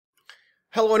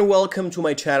Hello and welcome to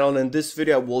my channel, and in this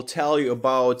video I will tell you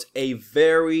about a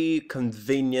very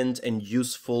convenient and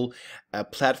useful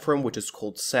platform which is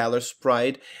called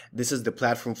SellerSprite. This is the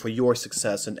platform for your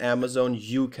success on Amazon.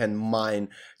 You can mine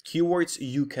keywords,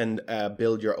 you can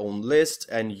build your own list,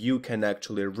 and you can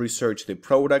actually research the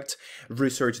product,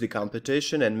 research the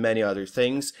competition, and many other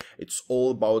things. It's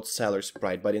all about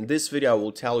SellerSprite. But in this video I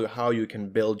will tell you how you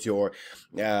can build your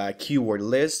keyword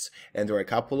list, and there are a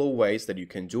couple of ways that you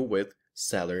can do with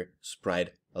SellerSprite.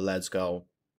 Let's go.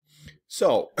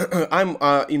 So I'm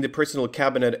in the personal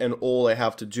cabinet, and all I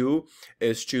have to do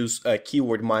is choose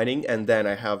keyword mining, and then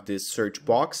I have this search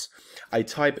box. I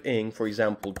type in, for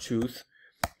example, toothbrush,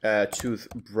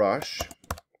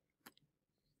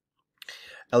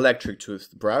 electric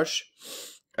toothbrush.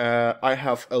 I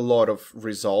have a lot of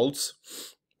results,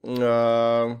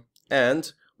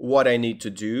 and what I need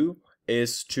to do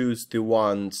is choose the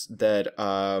ones that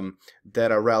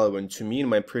that are relevant to me. In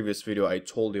my previous video I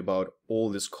told you about all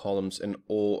these columns and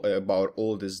about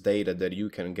all this data that you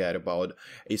can get about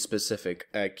a specific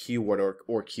keyword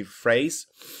or key phrase.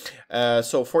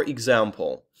 So for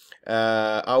example,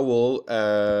 I will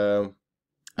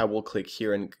click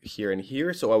here and here and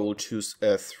here. So I will choose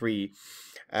three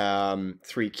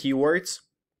keywords.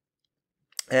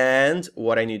 And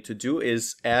what I need to do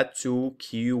is add to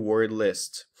keyword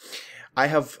list. I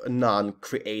have none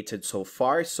created so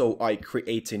far, so I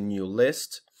create a new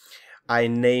list. I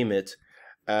name it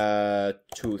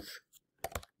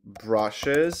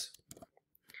toothbrushes,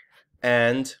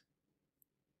 and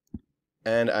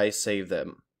I save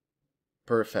them.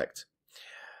 Perfect.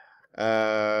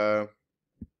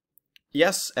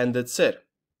 Yes, and that's it.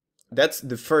 That's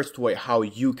the first way how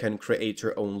you can create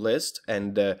your own list,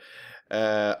 and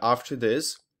after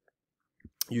this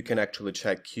you can actually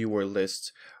check keyword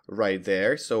list right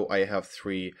there. So I have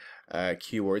three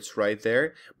keywords right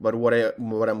there, but what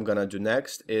I'm gonna do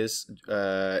next is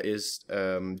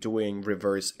doing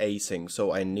reverse acing.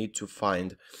 So I need to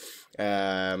find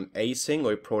acing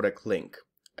or product link,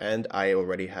 and I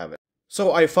already have it.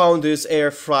 So I found this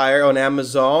air fryer on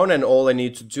Amazon, and all I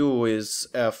need to do is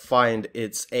find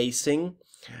its acing.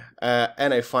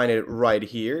 And I find it right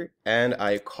here, and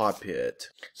I copy it.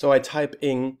 So I type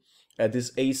in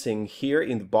this acing here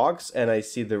in the box, and I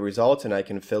see the results, and I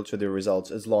can filter the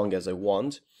results as long as I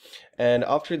want. And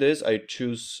after this I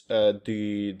choose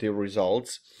the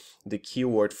results, the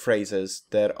keyword phrases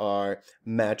that are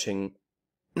matching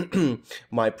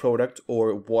my product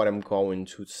or what I'm going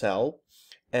to sell,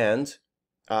 and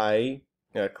I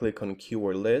click on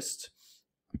keyword list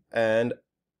and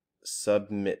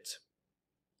submit.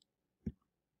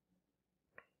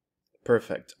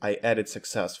 Perfect, I added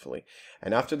successfully,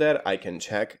 and after that I can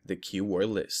check the keyword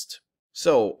list.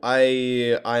 So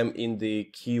I'm in the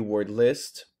keyword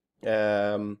list,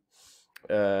 and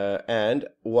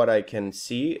what I can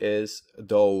see is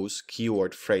those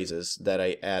keyword phrases that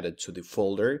I added to the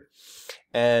folder.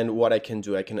 And what I can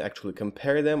do, I can actually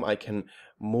compare them, I can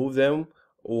move them,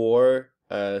 or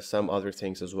some other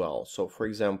things as well. So for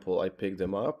example, I pick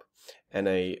them up and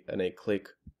I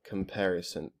click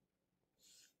comparison.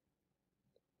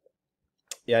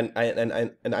 Yeah,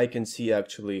 and I can see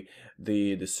actually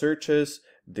the searches,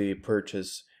 the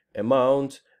purchase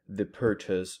amount, the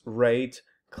purchase rate,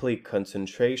 click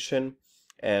concentration,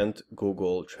 and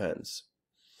Google Trends.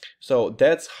 So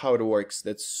that's how it works.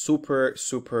 That's super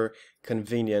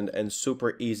convenient and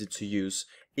super easy to use,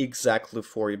 exactly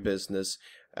for your business,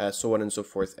 so on and so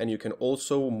forth. And you can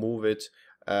also move it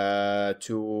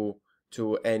to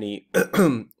any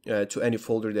to any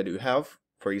folder that you have.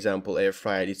 For example, air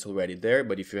fryer, it's already there,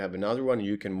 but if you have another one,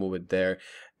 you can move it there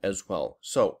as well.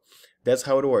 So that's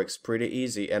how it works. Pretty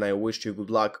easy, and I wish you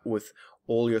good luck with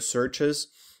all your searches.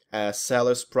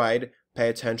 SellerSprite, pay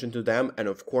attention to them, and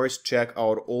of course check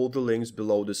out all the links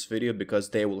below this video,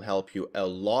 because they will help you a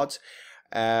lot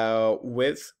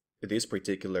with this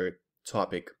particular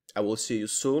topic. I will see you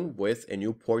soon with a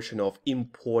new portion of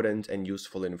important and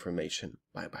useful information.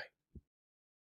 Bye bye.